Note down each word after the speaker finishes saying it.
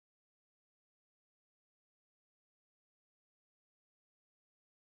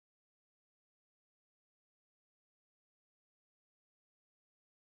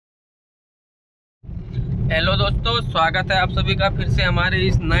Hello दोस्तों, स्वागत है आप सभी का फिर से हमारे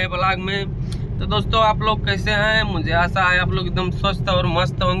इस नए ब्लॉग में। तो दोस्तों आप लोग कैसे हैं? मुझे आशा है आप लोग एकदम स्वस्थ और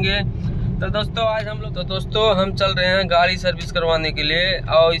मस्त होंगे। तो दोस्तों आज हम चल रहे हैं गाड़ी सर्विस करवाने के लिए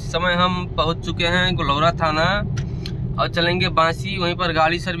और इस समय हम पहुंच चुके हैं गुलौरा थाना और चलेंगे बांसी, वहीं पर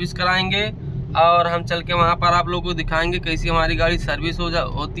गाड़ी सर्विस कराएंगे और हम चल के वहाँ पर आप लोगों को दिखाएंगे कैसी हमारी गाड़ी सर्विस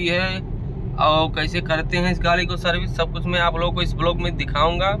होती है और कैसे करते हैं इस गाड़ी को सर्विस। सब कुछ मैं आप लोगों को इस ब्लॉग में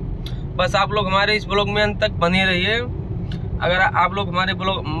दिखाऊंगा। बस आप लोग हमारे इस ब्लॉग में अंत तक बने रहिए। अगर आप लोग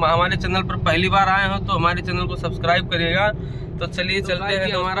हमारे चैनल पर पहली बार आए हो तो हमारे चैनल को सब्सक्राइब करिएगा। तो चलिए चलते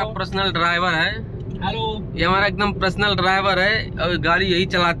हैं। हमारा पर्सनल ड्राइवर है। हेलो, ये हमारा एकदम पर्सनल ड्राइवर है और गाड़ी यही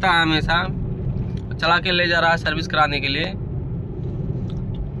चलाता है, हमेशा चला के ले जा रहा है सर्विस कराने के लिए।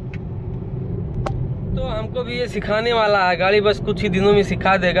 तो हमको भी ये सिखाने वाला है गाड़ी, बस कुछ ही दिनों में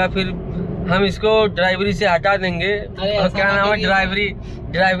सिखा देगा, फिर हम इसको ड्राइवरी से हटा देंगे और क्या नाम है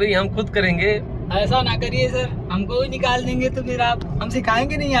ड्राइवरी हम खुद करेंगे। ऐसा ना करिए सर, हमको ही निकाल देंगे तो फिर हम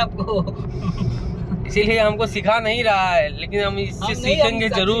सिखाएंगे नहीं आपको। इसीलिए हमको सिखा नहीं रहा है, लेकिन हम इससे सीखेंगे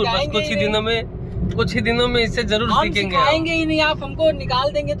जरूर। बस कुछ ही दिनों में इससे जरूर सीखेंगे। सिखाएंगे ही नहीं, आप हमको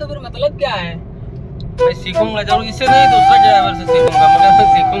निकाल देंगे तो फिर मतलब क्या है? मैं सीखूंगा जरूर, इससे नहीं दूसरे ड्राइवर से सीखूंगा, मगर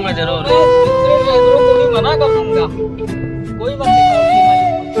सीखूंगा जरूर। दूसरे ड्राइवरों को भी मना कर दूंगा, कोई मत सिखाओ।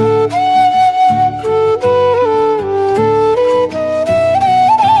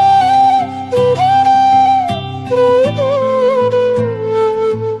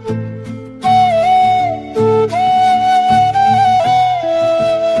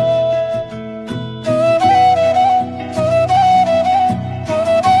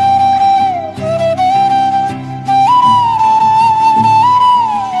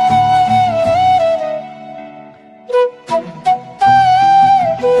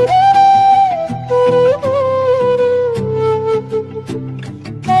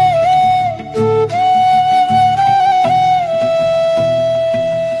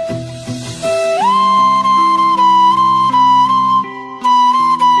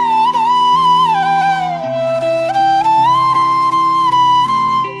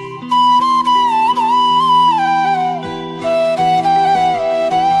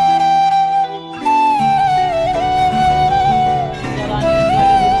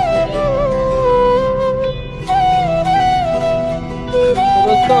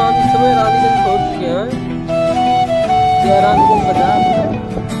 हम इस समय रानीगंज पहुंच चुके हैं। रानीगंज बाजार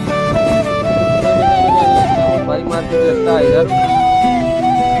भारी मार्केट लगता है इधर।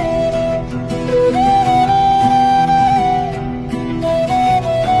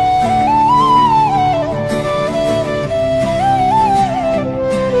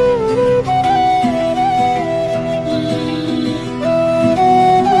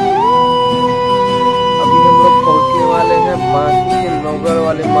 अभी हम लोग पहुंचने वाले हैं बांसी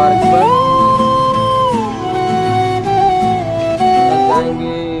वाले मार्ग पर।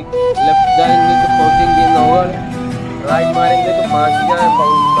 जाएंगे, लेफ्ट जाएंगे तो पहुंचेंगे नौगढ़, राइट मारेंगे तो बांसी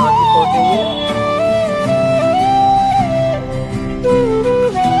पहुंचेंगे।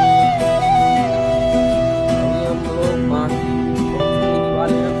 अभी हम लोग बांसी पहुंचने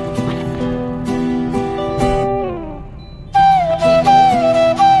वाले हैं।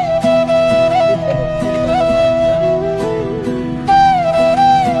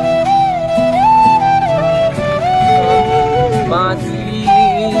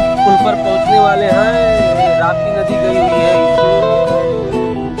 पुल पर पहुंचने वाले हैं। राप्ती नदी गई हुई है,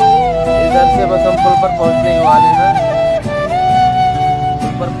 इधर से बस हम पुल पर पहुंचने वाले हैं।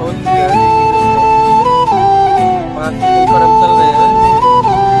 पुल पर पहुंच गए हैं, पुल पर हम चल रहे हैं।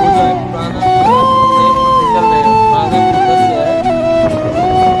 वो जो है पुराना चल रहे हैं, पुराने पुल से है।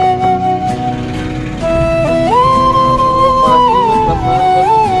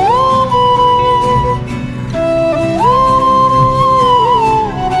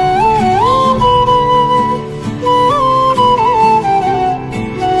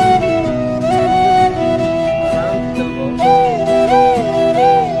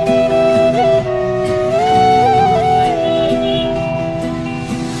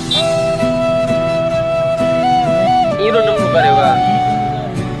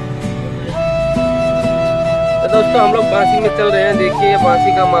 तो दोस्तों हम लोग बांसी में चल रहे हैं। देखिए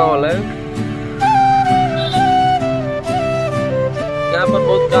बांसी का माहौल है, यहाँ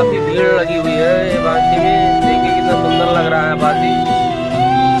पर काफी भीड़ लगी हुई है। ये बांसी में देखिए कितना सुंदर लग रहा है बांसी।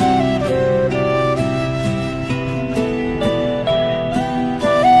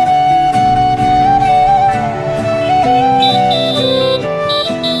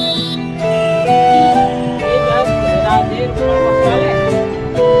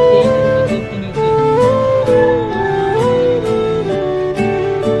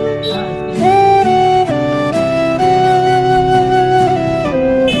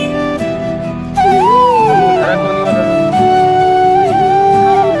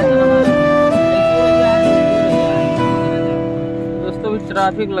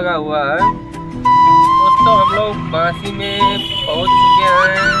 ट्रैफिक लगा हुआ है। दोस्तों हम लोग बांसी में पहुंच चुके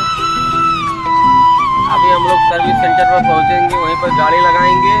हैं। अभी हम लोग सर्विस सेंटर पर पहुंचेंगे, वहीं पर गाड़ी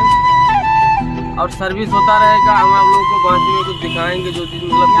लगाएंगे और सर्विस होता रहेगा। हम आप लोगों को बांसी में कुछ दिखाएंगे, जो चीज़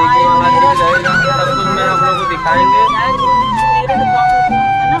मतलब देखने वाला चीज़ रहेगा सब कुछ मैं आप लोगों को दिखाएंगे।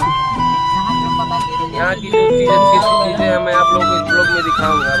 यहाँ की जो चीज़ अच्छी चीज़ें हैं मैं आप लोगों को इस ब्लॉग में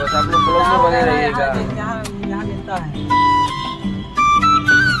दिखाऊंगा, बस आप लोग ब्लॉग में बने रहिएगा।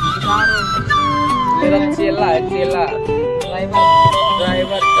 मेरा चेला है, चेला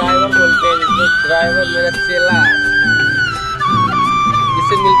ड्राइवर बोलते हैं जिसको, ड्राइवर मेरा चेला,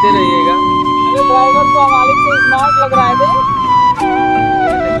 इससे मिलते रहिएगा। ड्राइवर तो मालिक से स्मार्ट लग रहा है बे।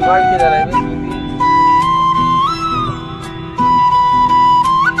 स्मार्ट किधर है बे?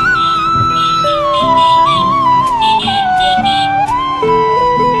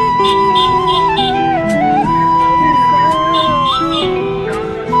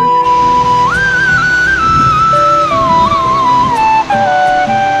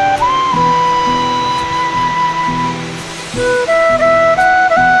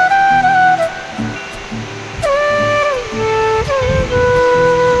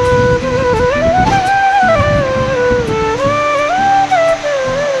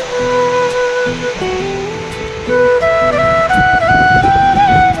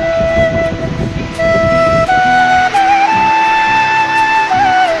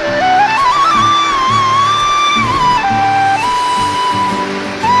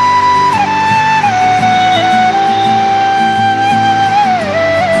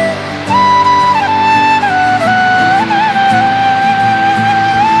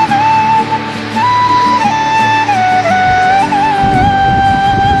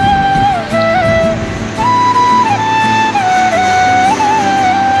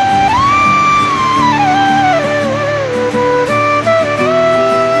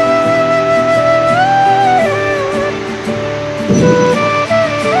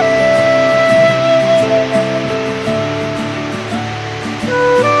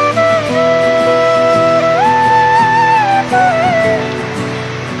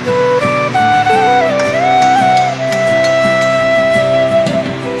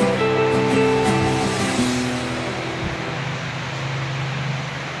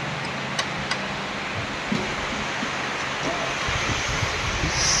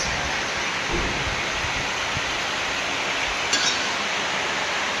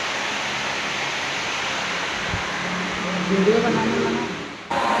 वीडियो बनाने वाला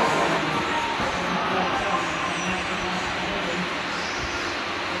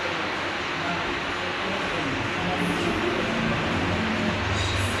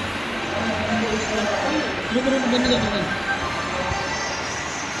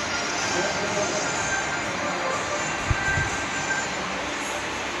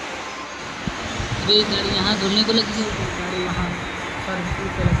गाड़ी यहाँ धुलने को लगी है, गाड़ी वहाँ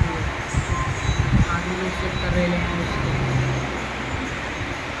सर्विस पे लगी है, आगे लोग चेक कर रहे हैं उसको।